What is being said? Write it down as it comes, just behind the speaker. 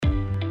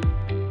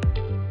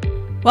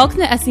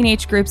Welcome to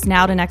SC&H Group's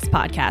Now to Next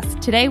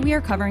podcast. Today we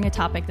are covering a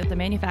topic that the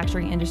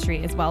manufacturing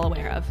industry is well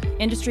aware of,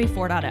 Industry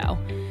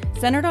 4.0.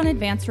 Centered on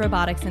advanced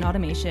robotics and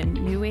automation,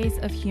 new ways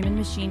of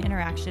human-machine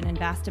interaction and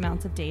vast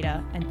amounts of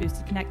data and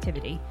boosted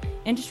connectivity,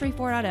 Industry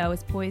 4.0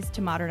 is poised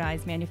to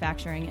modernize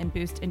manufacturing and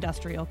boost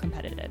industrial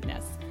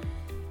competitiveness.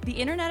 The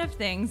Internet of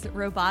Things,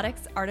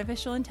 robotics,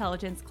 artificial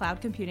intelligence,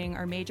 cloud computing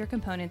are major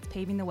components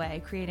paving the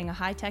way, creating a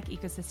high-tech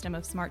ecosystem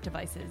of smart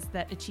devices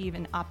that achieve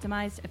an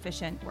optimized,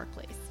 efficient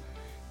workplace.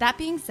 That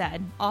being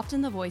said,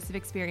 often the voice of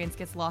experience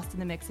gets lost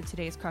in the mix of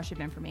today's crush of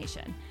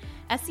information.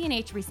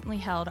 SC&H recently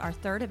held our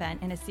third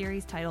event in a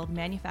series titled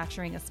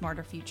Manufacturing a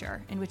Smarter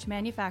Future, in which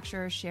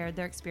manufacturers shared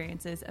their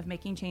experiences of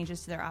making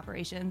changes to their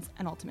operations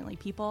and ultimately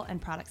people and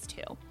products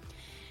too.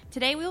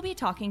 Today we will be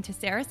talking to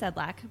Sarah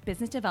Sedlak,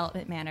 Business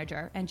Development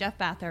Manager, and Jeff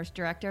Bathurst,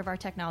 Director of our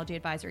Technology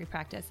Advisory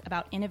Practice,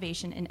 about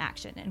innovation in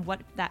action and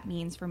what that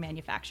means for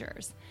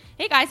manufacturers.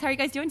 Hey guys, how are you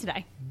guys doing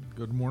today?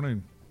 Good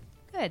morning.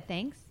 Good,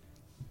 thanks.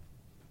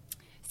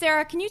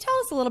 Sarah, can you tell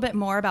us a little bit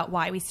more about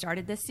why we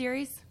started this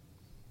series?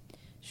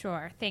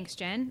 Sure. Thanks,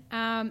 Jen.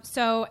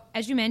 So,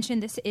 as you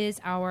mentioned, this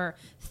is our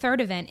third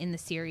event in the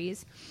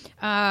series.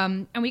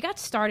 And we got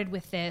started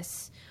with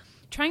this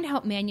trying to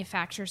help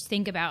manufacturers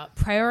think about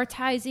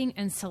prioritizing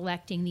and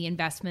selecting the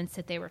investments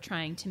that they were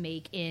trying to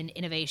make in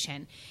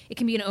innovation. It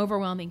can be an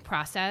overwhelming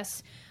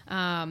process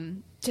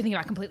to think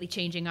about completely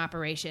changing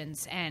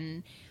operations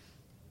and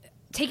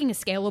taking a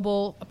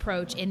scalable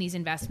approach in these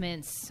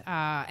investments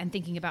and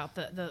thinking about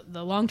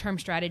the long-term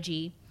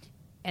strategy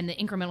and the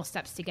incremental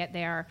steps to get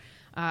there,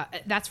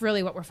 that's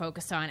really what we're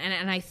focused on.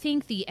 And I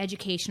think the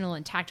educational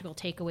and tactical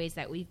takeaways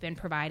that we've been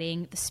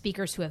providing, the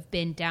speakers who have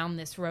been down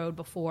this road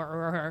before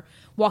or are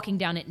walking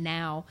down it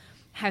now,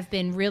 have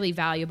been really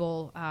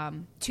valuable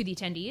to the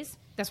attendees.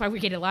 That's why we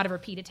get a lot of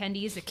repeat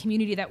attendees. The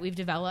community that we've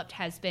developed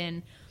has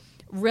been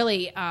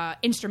really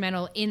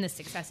instrumental in the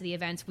success of the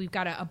events. We've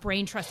got a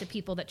brain trust of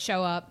people that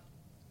show up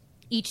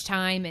each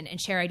time and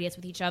share ideas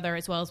with each other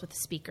as well as with the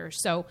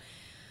speakers. So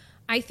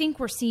I think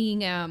we're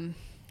seeing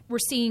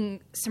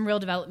some real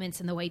developments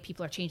in the way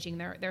people are changing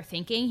their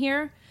thinking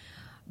here.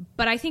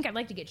 But I think I'd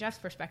like to get Jeff's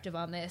perspective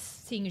on this,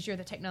 seeing as you're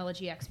the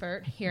technology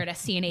expert here at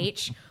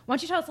SC&H. Why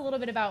don't you tell us a little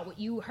bit about what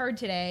you heard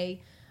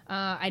today?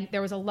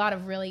 There was a lot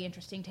of really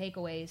interesting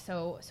takeaways.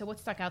 So what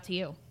stuck out to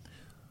you?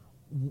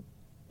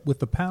 With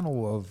the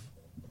panel of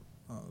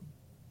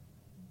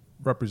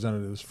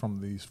representatives from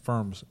these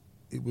firms,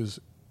 it was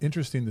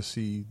interesting to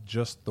see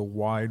just the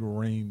wide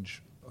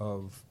range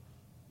of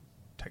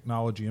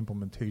technology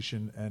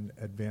implementation and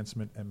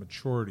advancement and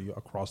maturity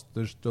across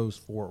those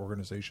four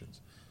organizations.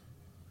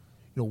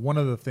 You know, one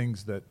of the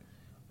things that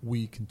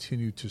we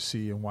continue to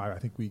see and why I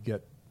think we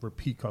get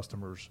repeat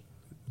customers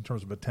in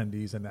terms of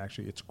attendees and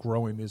actually it's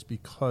growing is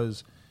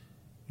because,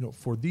 you know,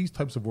 for these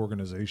types of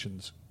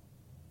organizations,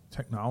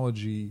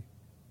 technology,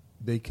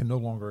 they can no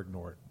longer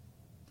ignore it.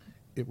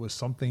 It was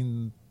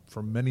something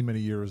for many, many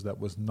years that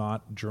was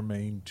not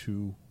germane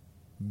to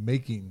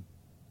making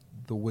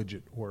the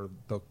widget or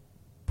the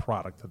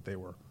product that they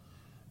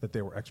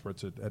were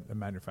experts at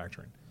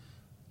manufacturing.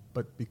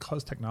 But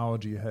because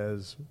technology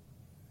is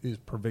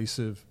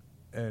pervasive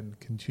and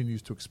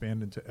continues to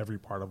expand into every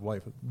part of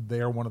life,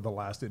 they are one of the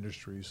last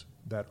industries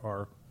that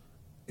are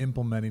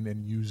implementing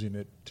and using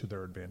it to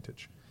their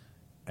advantage.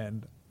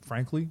 And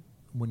frankly,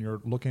 when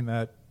you're looking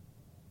at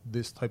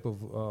this type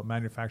of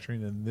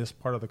manufacturing in this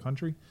part of the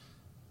country,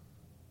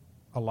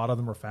 a lot of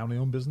them are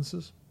family-owned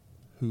businesses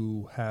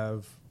who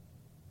have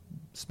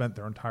spent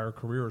their entire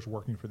careers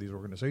working for these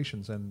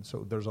organizations. And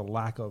so there's a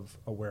lack of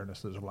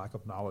awareness, there's a lack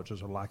of knowledge,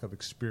 there's a lack of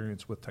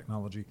experience with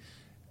technology.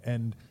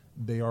 And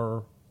they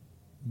are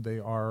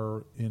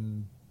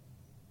in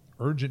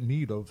urgent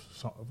need of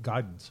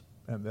guidance.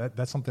 And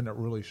that's something that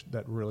really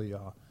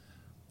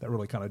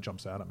kind of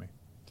jumps out at me.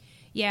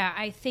 Yeah,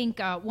 I think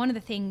one of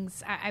the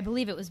things, I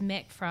believe it was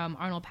Mick from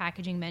Arnold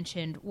Packaging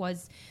mentioned,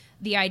 was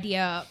the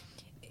idea,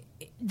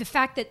 the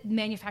fact that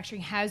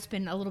manufacturing has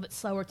been a little bit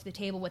slower to the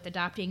table with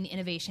adopting the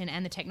innovation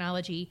and the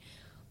technology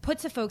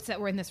puts the folks that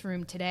were in this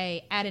room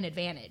today at an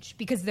advantage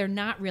because they're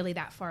not really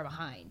that far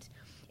behind.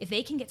 If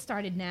they can get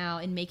started now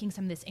in making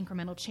some of this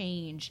incremental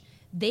change,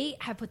 they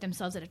have put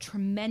themselves at a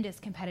tremendous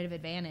competitive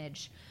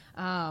advantage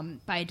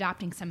by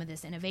adopting some of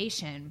this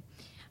innovation.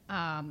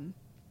 And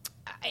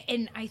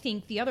I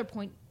think the other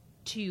point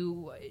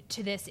to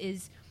this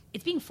is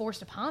it's being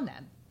forced upon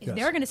them. If Yes.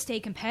 they're going to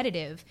stay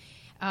competitive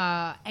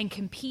and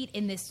compete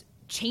in this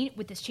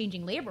with this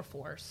changing labor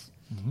force,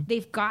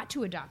 they've got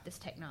to adopt this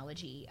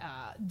technology.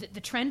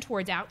 The trend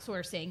towards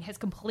outsourcing has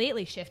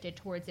completely shifted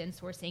towards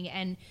insourcing,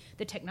 and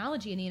the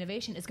technology and the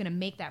innovation is going to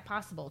make that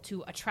possible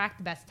to attract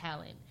the best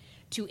talent,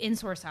 to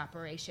insource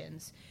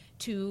operations,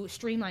 to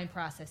streamline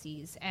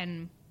processes.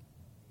 And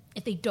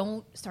if they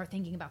don't start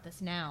thinking about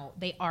this now,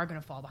 they are going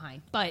to fall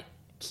behind. But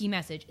key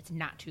message, it's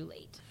not too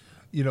late.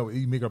 You know,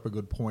 you make up a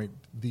good point.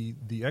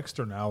 The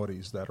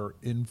externalities that are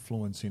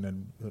influencing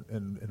and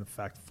in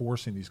fact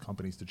forcing these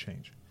companies to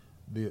change,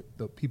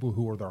 the people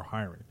who are they're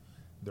hiring,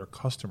 their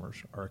customers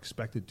are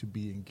expected to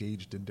be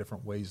engaged in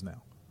different ways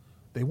now.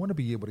 They want to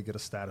be able to get a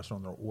status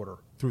on their order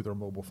through their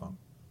mobile phone,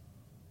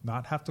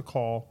 not have to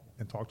call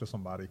and talk to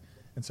somebody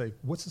and say,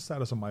 what's the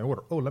status of my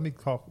order? Oh, let me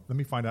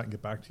find out and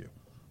get back to you.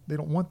 They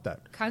don't want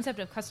that. Concept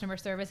of customer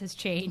service has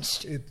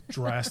changed. It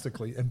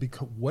drastically. And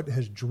because what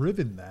has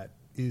driven that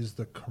is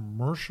the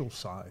commercial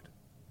side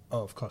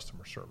of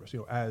customer service.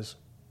 As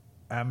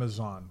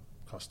Amazon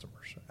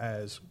customers,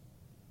 as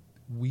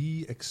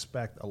we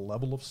expect a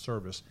level of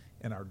service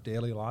in our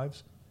daily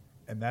lives,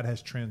 and that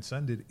has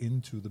transcended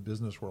into the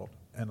business world.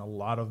 And a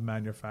lot of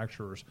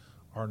manufacturers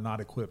are not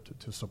equipped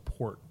to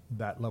support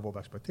that level of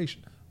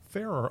expectation.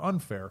 Fair or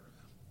unfair,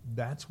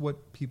 that's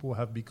what people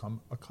have become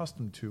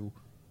accustomed to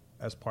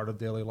as part of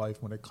daily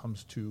life when it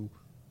comes to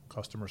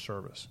customer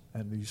service.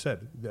 And you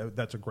said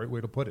that's a great way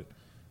to put it.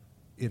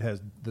 It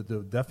has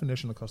the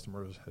definition of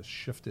customers has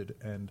shifted,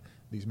 and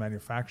these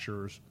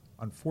manufacturers,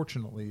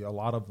 unfortunately, a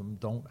lot of them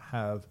don't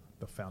have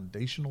the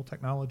foundational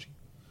technology,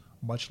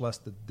 much less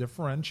the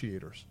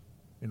differentiators,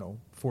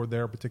 for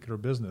their particular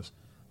business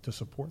to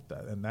support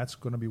that. And that's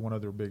going to be one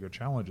of their bigger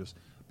challenges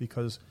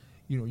because,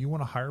 you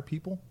want to hire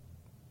people.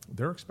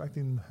 They're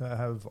expecting to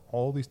have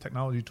all these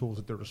technology tools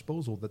at their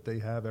disposal that they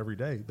have every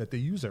day, that they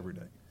use every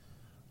day.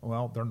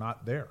 Well, they're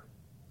not there.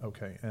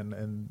 Okay.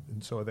 And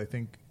so I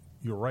think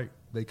you're right.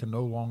 They can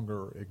no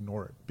longer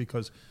ignore it,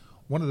 because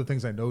one of the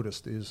things I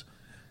noticed is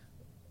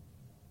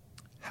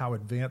how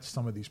advanced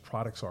some of these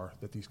products are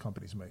that these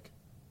companies make.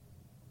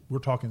 We're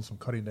talking some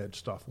cutting edge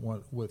stuff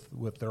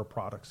with their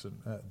products and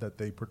that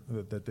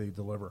they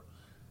deliver.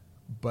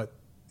 But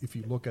if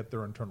you look at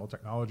their internal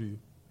technology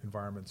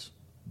environments,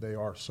 they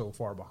are so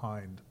far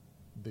behind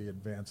the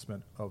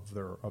advancement of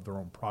their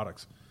own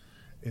products.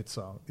 It's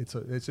an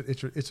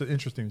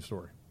interesting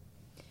story.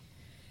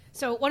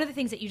 So one of the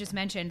things that you just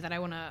mentioned that I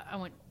want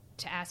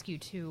to ask you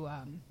to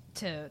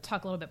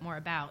talk a little bit more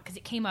about, because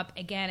it came up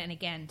again and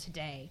again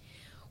today,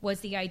 was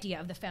the idea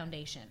of the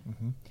foundation.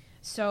 Mm-hmm.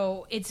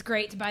 So it's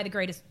great to buy the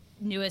greatest,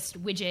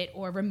 newest widget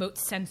or remote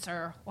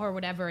sensor or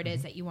whatever it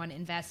is that you want to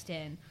invest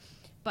in.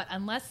 But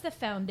unless the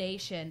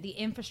foundation, the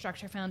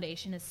infrastructure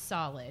foundation is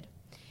solid,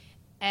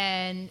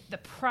 and the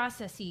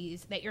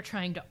processes that you're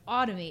trying to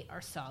automate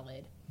are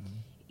solid,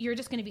 you're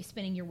just going to be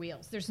spinning your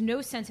wheels. There's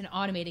no sense in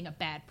automating a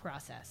bad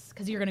process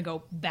because you're going to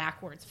go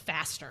backwards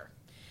faster.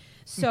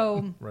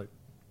 So, right.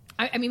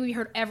 I mean, we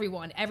heard every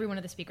one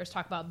of the speakers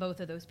talk about both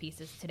of those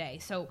pieces today.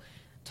 So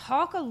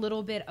talk a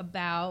little bit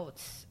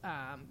about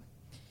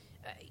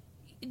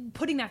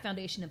putting that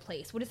foundation in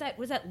place. What does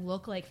that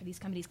look like for these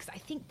companies? Because I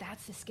think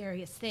that's the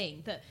scariest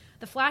thing.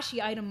 The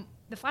flashy item,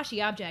 the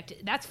flashy object,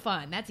 that's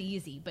fun, that's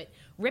easy. But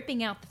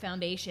ripping out the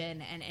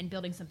foundation and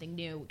building something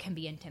new can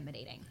be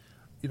intimidating.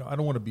 I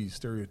don't want to be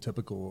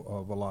stereotypical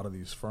of a lot of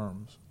these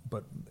firms,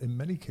 but in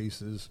many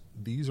cases,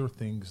 these are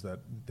things that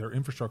their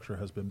infrastructure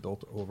has been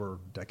built over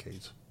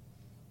decades.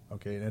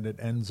 Okay, and it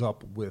ends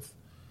up with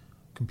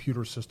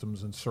computer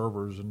systems and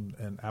servers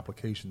and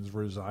applications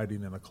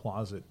residing in a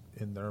closet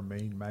in their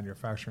main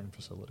manufacturing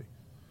facility.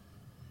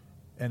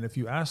 And if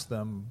you ask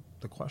them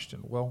the question,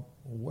 well,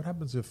 what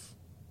happens if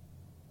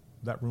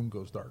that room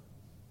goes dark,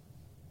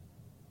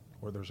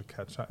 or there's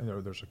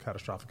a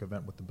catastrophic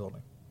event with the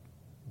building?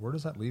 Where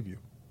does that leave you?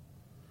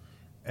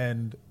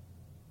 And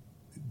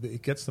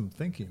it gets them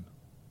thinking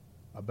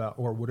about,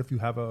 or what if you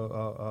have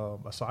a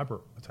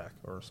cyber attack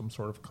or some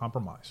sort of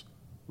compromise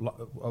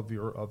of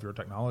your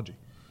technology?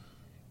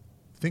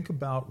 Think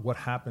about what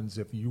happens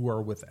if you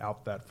are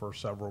without that for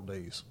several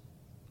days,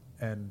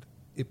 and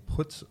it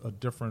puts a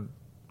different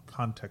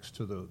context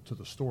to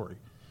the story.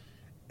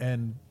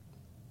 And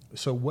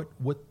so what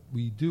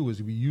we do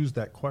is we use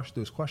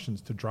those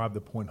questions to drive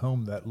the point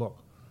home that,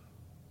 look,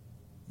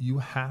 you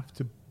have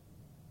to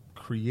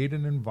create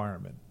an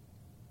environment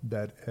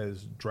that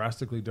is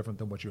drastically different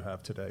than what you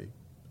have today,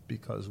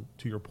 because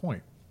to your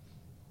point,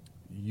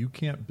 you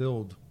can't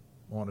build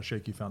on a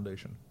shaky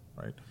foundation,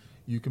 right?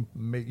 You can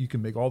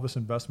make all this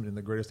investment in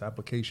the greatest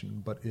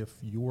application, but if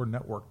your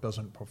network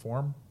doesn't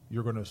perform,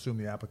 you're going to assume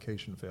the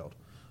application failed,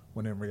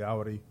 when in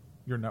reality,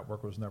 your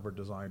network was never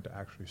designed to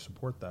actually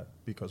support that.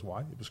 Because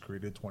why? It was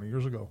created 20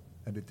 years ago,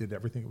 and it did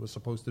everything it was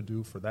supposed to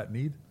do for that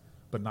need,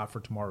 but not for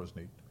tomorrow's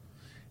need.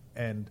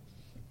 And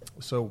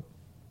so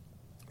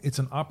it's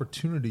an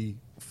opportunity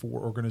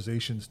for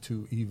organizations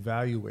to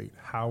evaluate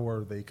how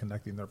are they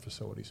connecting their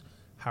facilities,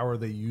 how are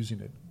they using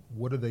it,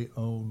 what do they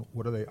own,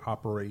 what do they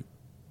operate.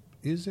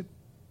 Is it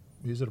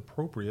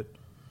appropriate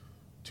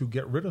to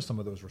get rid of some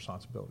of those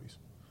responsibilities?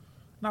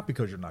 Not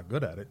because you're not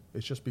good at it.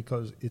 It's just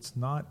because it's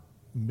not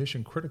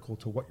mission critical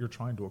to what you're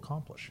trying to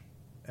accomplish.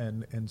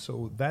 And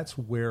so that's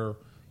where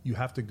you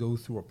have to go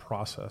through a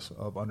process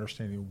of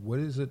understanding what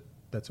is it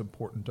that's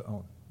important to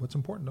own. What's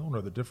important to own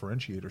are the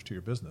differentiators to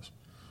your business.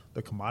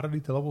 The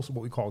commodity levels,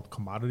 what we call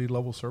commodity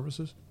level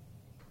services,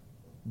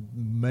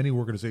 many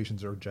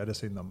organizations are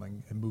jettisoning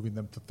them and moving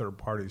them to third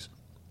parties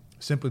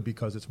simply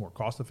because it's more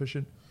cost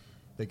efficient.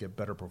 They get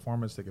better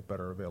performance, they get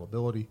better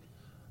availability.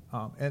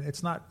 And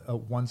it's not a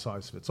one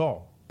size fits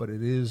all, but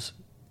it is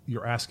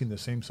you're asking the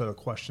same set of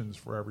questions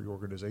for every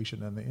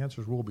organization, and the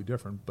answers will be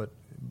different, but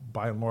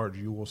by and large,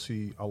 you will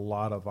see a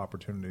lot of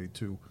opportunity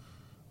to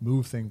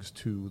move things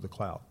to the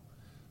cloud,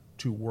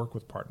 to work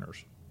with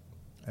partners,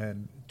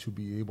 and to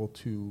be able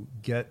to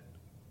get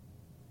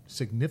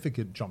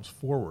significant jumps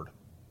forward,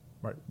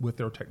 right, with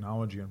their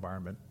technology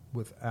environment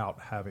without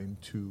having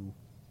to,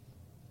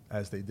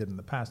 as they did in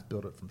the past,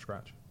 build it from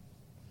scratch.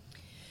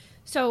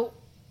 So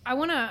I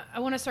want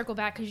to circle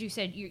back, because you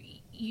said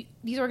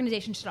these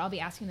organizations should all be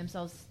asking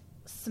themselves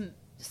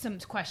some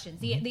questions.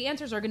 The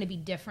answers are going to be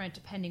different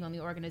depending on the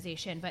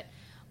organization, but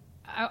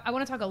I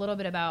want to talk a little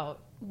bit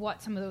about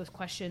what some of those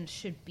questions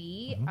should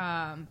be,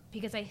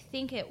 because I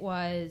think it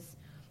was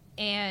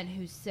Anne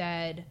who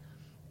said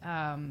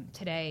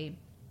today,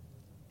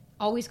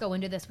 always go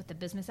into this with the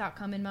business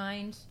outcome in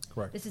mind.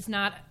 Correct. This is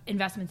not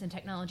investments in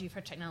technology for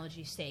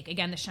technology's sake.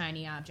 Again, the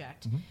shiny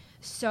object.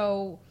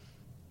 So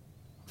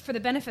for the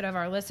benefit of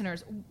our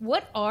listeners,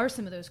 what are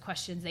some of those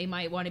questions they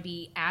might want to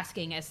be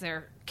asking as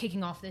they're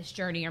kicking off this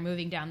journey or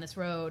moving down this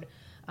road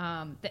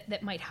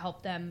that might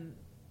help them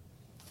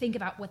think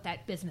about what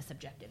that business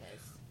objective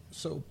is?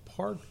 So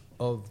part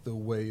of the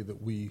way that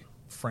we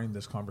frame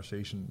this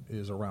conversation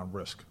is around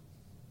risk.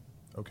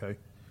 Okay?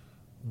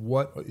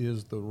 What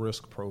is the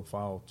risk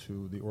profile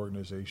to the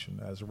organization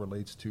as it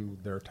relates to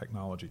their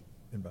technology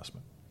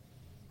investment?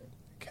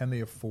 Can they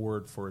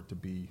afford for it to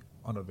be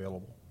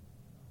unavailable?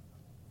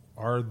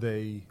 Are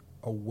they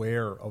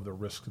aware of the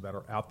risks that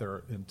are out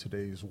there in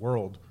today's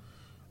world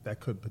that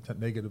could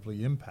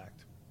negatively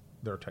impact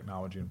their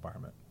technology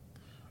environment?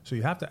 So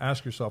you have to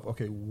ask yourself,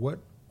 okay, what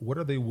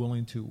are they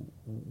willing to,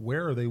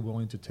 where are they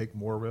willing to take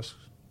more risks?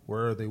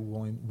 Where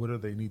do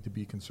they need to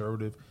be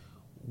conservative?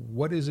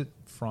 What is it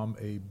from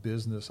a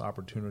business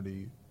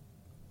opportunity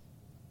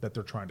that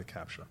they're trying to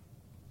capture?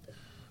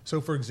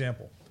 So for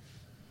example,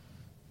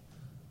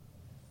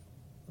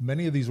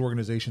 many of these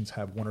organizations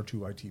have one or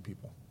two IT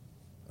people,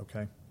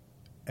 okay?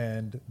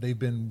 And they've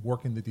been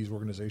working with these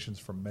organizations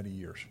for many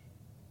years.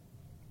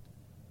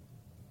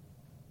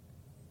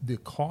 The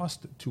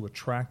cost to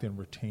attract and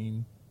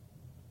retain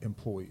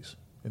employees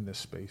in this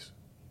space,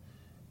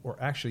 or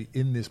actually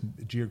in this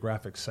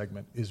geographic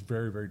segment, is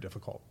very, very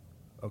difficult,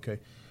 okay?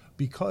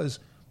 Because,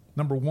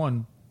 number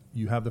one,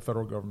 you have the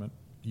federal government,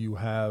 you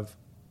have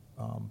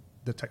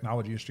the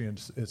technology industry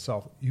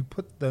itself. You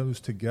put those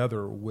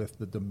together with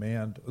the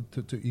demand,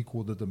 to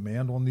equal the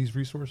demand on these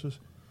resources,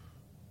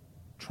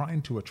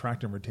 trying to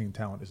attract and retain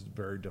talent is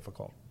very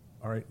difficult,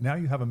 all right? Now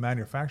you have a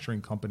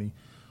manufacturing company.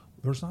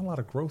 There's not a lot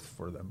of growth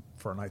for them,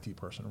 for an IT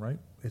person, right?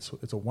 It's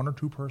a one or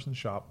two person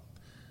shop.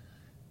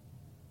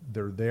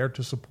 They're there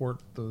to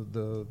support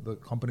the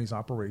company's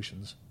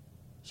operations.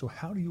 So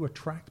how do you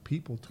attract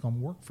people to come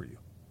work for you?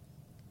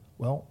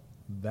 Well,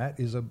 that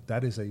is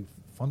a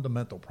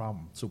fundamental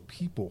problem. So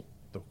people,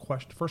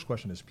 first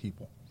question is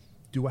people.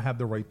 Do I have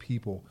the right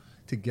people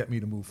to get me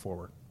to move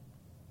forward?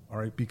 All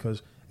right,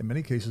 because in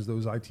many cases,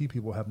 those IT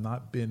people have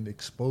not been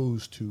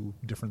exposed to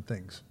different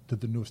things, to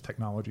the newest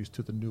technologies,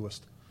 to the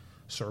newest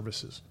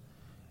services.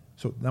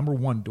 So number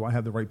one, do I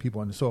have the right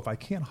people? And so if I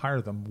can't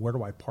hire them, where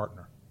do I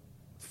partner?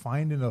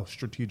 Finding a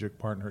strategic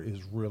partner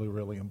is really,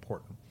 really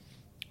important.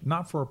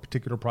 Not for a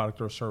particular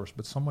product or service,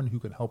 but someone who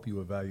can help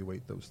you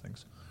evaluate those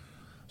things.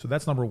 So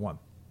that's number one.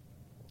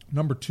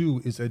 Number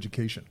two is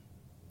education,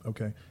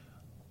 okay?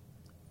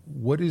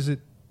 What is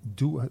it,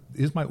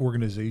 is my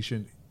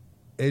organization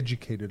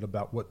educated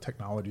about what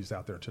technology is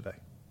out there today?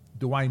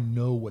 Do I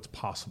know what's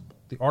possible?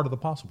 The art of the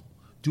possible.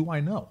 Do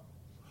I know?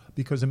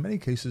 Because in many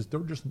cases,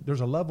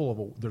 there's a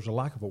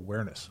lack of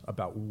awareness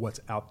about what's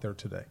out there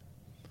today.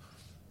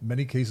 In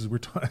many cases, we're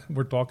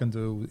talking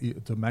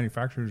to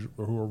manufacturers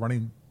who are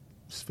running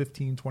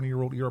 15,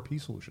 20-year-old ERP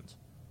solutions.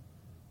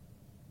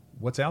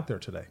 What's out there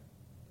today?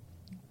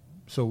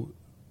 So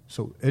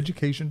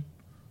education,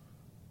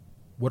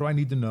 what do I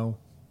need to know?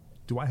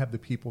 Do I have the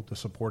people to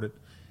support it?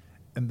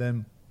 And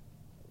then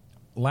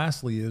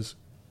lastly is,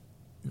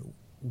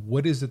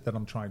 what is it that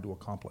I'm trying to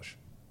accomplish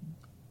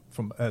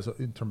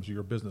in terms of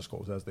your business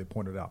goals, as they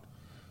pointed out?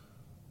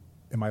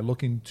 Am I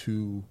looking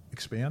to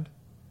expand?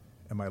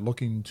 Am I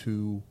looking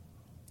to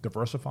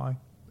diversify?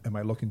 Am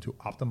I looking to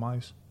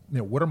optimize?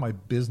 What are my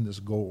business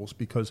goals?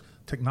 Because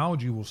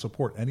technology will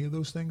support any of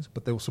those things,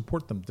 but they will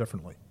support them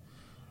differently.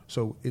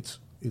 So it's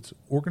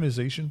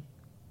organization,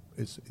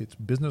 it's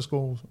business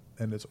goals,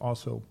 and it's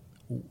also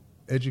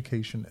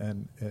education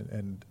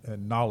and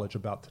knowledge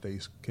about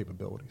today's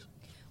capabilities.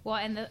 Well,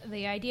 and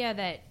the idea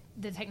that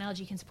the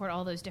technology can support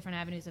all those different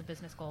avenues of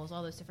business goals,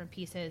 all those different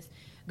pieces,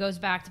 goes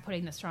back to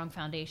putting the strong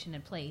foundation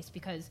in place.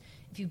 Because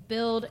if you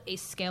build a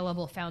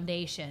scalable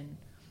foundation,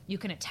 you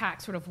can attack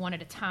sort of one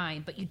at a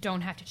time, but you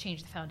don't have to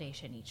change the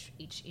foundation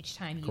each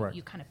time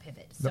you kind of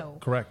pivot. So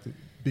correct.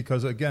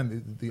 Because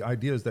again, the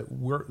idea is that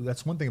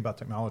that's one thing about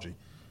technology.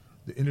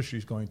 The industry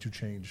is going to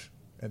change,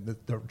 and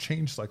the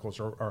change cycles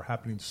are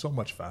happening so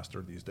much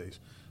faster these days.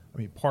 I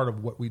mean, part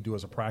of what we do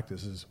as a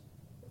practice is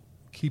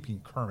keeping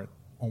current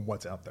on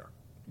what's out there.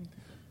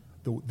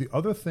 Mm-hmm. The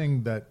other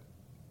thing that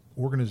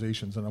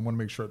organizations, and I want to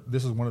make sure,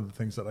 this is one of the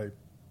things that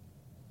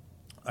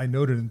I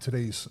noted in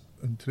today's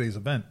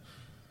event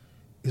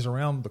is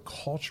around the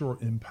cultural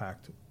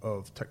impact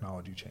of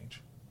technology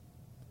change.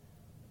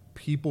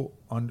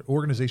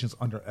 Organizations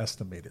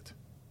underestimate it,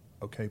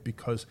 okay?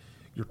 Because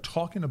you're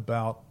talking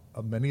about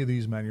many of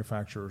these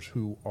manufacturers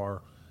who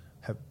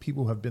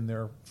have been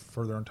there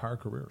for their entire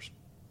careers,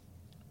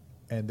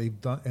 and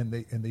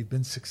they've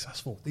been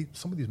successful.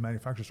 Some of these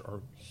manufacturers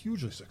are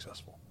hugely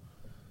successful,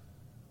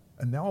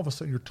 and now all of a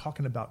sudden you're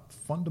talking about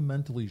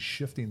fundamentally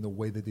shifting the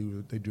way they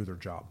do their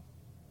job.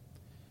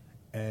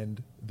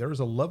 And there's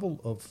a level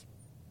of,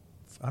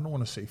 I don't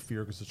want to say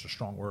fear because it's a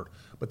strong word,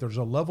 but there's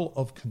a level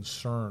of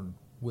concern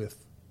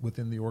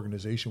within the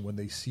organization when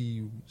they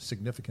see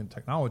significant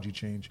technology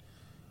change,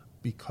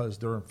 because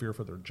they're in fear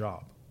for their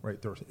job,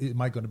 right?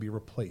 Am I going to be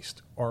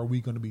replaced? Are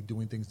we going to be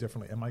doing things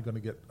differently?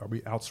 Are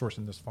we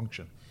outsourcing this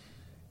function?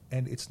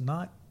 And it's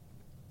not,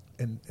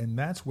 and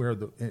that's where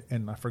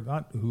and I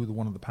forgot who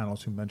one of the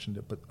panelists who mentioned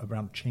it, but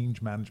around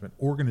change management,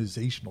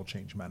 organizational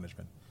change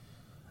management,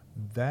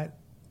 that,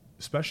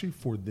 especially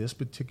for this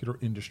particular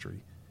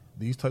industry,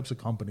 these types of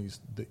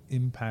companies, the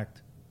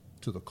impact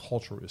to the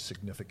culture is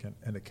significant,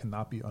 and it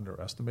cannot be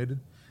underestimated.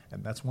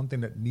 And that's one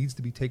thing that needs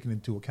to be taken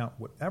into account,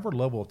 whatever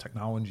level of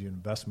technology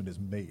investment is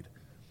made.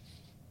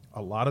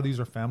 A lot of these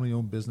are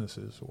family-owned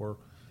businesses or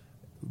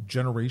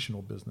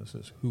generational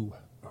businesses who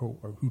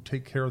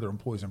take care of their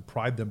employees and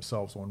pride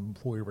themselves on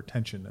employee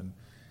retention,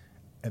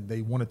 and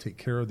they want to take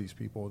care of these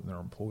people and their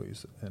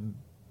employees. And,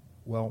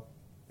 well,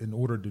 in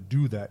order to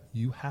do that,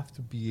 you have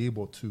to be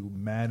able to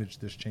manage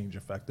this change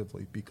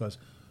effectively, because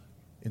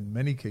in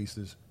many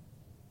cases,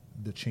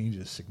 the change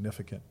is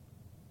significant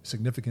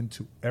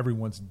to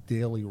everyone's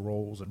daily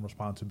roles and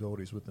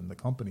responsibilities within the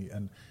company.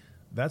 And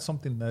that's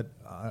something that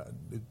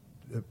it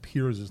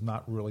appears is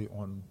not really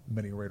on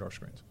many radar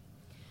screens.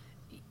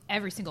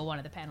 Every single one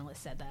of the panelists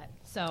said that.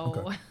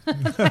 So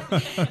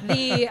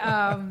okay.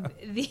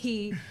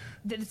 the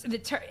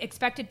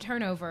expected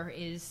turnover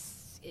it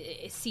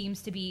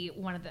seems to be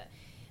one of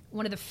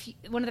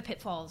the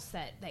pitfalls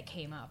that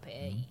came up.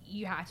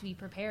 You have to be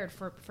prepared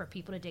for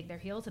people to dig their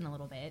heels in a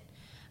little bit.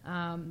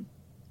 On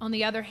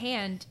the other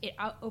hand, it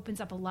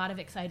opens up a lot of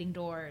exciting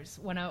doors.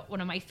 One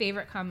of my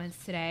favorite comments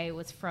today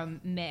was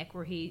from Mick,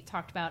 where he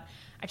talked about,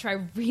 I try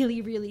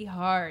really, really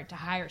hard to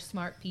hire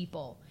smart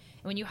people.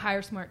 And when you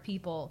hire smart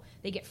people,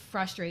 they get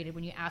frustrated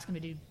when you ask them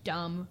to do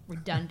dumb,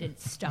 redundant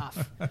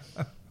stuff.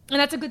 And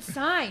that's a good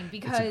sign,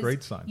 because it's a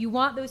great sign. You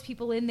want those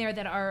people in there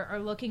that are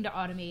looking to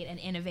automate and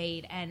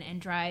innovate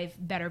and drive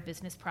better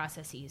business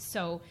processes.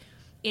 So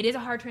it is a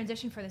hard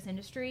transition for this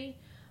industry.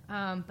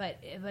 But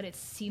it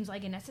seems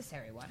like a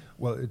necessary one.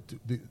 Well,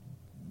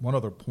 one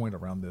other point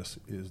around this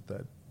is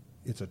that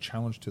it's a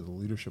challenge to the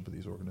leadership of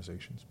these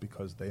organizations,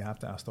 because they have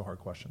to ask the hard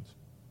questions.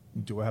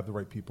 Do I have the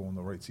right people in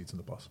the right seats in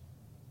the bus?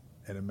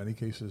 And in many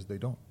cases, they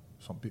don't.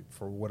 Some people,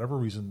 for whatever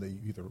reason,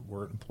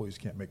 where employees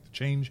can't make the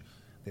change,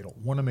 they don't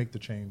want to make the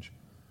change,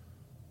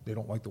 they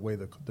don't like the way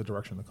the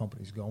direction the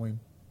company's going,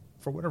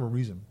 for whatever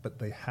reason. But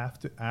they have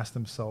to ask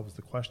themselves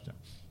the question.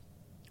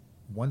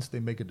 Once they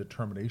make a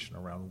determination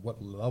around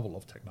what level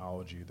of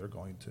technology they're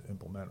going to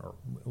implement, or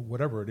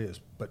whatever it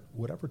is, but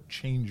whatever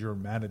change you're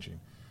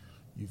managing,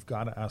 you've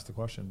got to ask the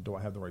question, do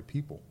I have the right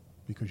people?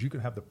 Because you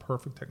could have the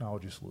perfect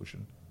technology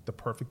solution, the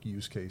perfect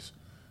use case,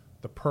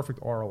 the perfect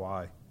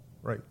ROI,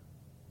 right?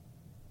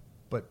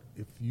 But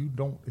if you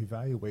don't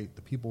evaluate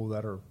the people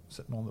that are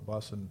sitting on the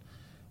bus and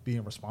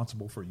being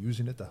responsible for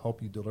using it to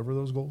help you deliver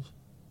those goals,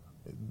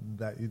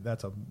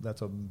 that's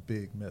a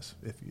big miss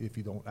if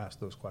you don't ask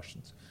those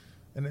questions.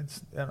 And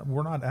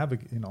we're not we're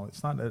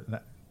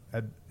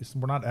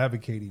not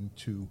advocating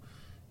to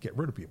get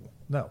rid of people.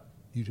 No,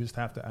 you just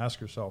have to ask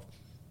yourself,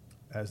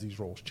 as these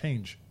roles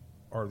change,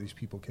 are these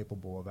people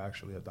capable of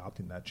actually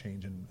adopting that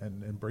change and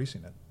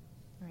embracing it?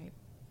 Right.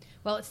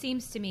 Well, it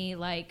seems to me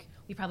like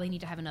we probably need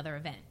to have another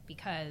event,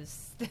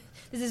 because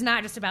this is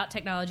not just about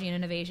technology and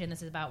innovation.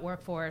 This is about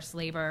workforce,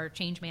 labor,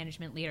 change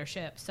management,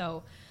 leadership.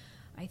 So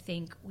I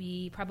think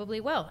we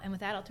probably will. And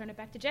with that, I'll turn it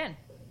back to Jen.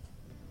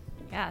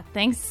 Yeah,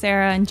 thanks,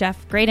 Sarah and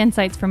Jeff. Great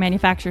insights for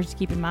manufacturers to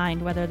keep in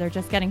mind, whether they're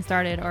just getting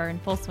started or in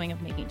full swing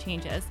of making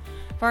changes.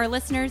 For our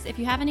listeners, if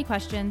you have any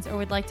questions or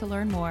would like to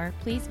learn more,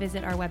 please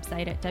visit our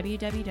website at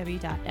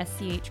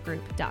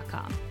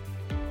www.schgroup.com.